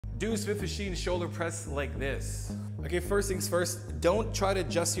Do Smith Machine shoulder press like this. Okay, first things first, don't try to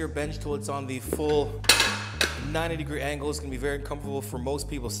adjust your bench till it's on the full 90-degree angle. It's gonna be very uncomfortable for most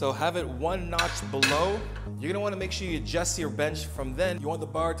people. So have it one notch below. You're gonna wanna make sure you adjust your bench from then. You want the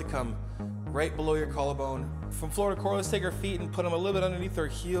bar to come right below your collarbone. From floor to core, let's take our feet and put them a little bit underneath our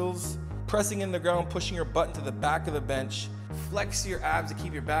heels. Pressing in the ground, pushing your butt into the back of the bench. Flex your abs to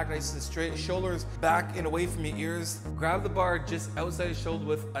keep your back nice and straight. Shoulders back and away from your ears. Grab the bar just outside your shoulder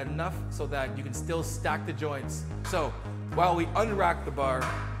width enough so that you can still stack the joints. So while we unrack the bar,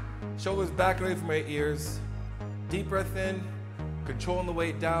 shoulders back and away from my ears. Deep breath in, controlling the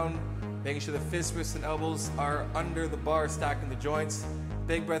weight down, making sure the fists, wrists, and elbows are under the bar, stacking the joints.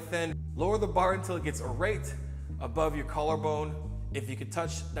 Big breath in. Lower the bar until it gets right above your collarbone. If you can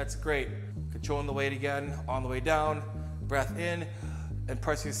touch, that's great. Controlling the weight again, on the way down. Breath in, and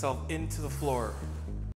press yourself into the floor.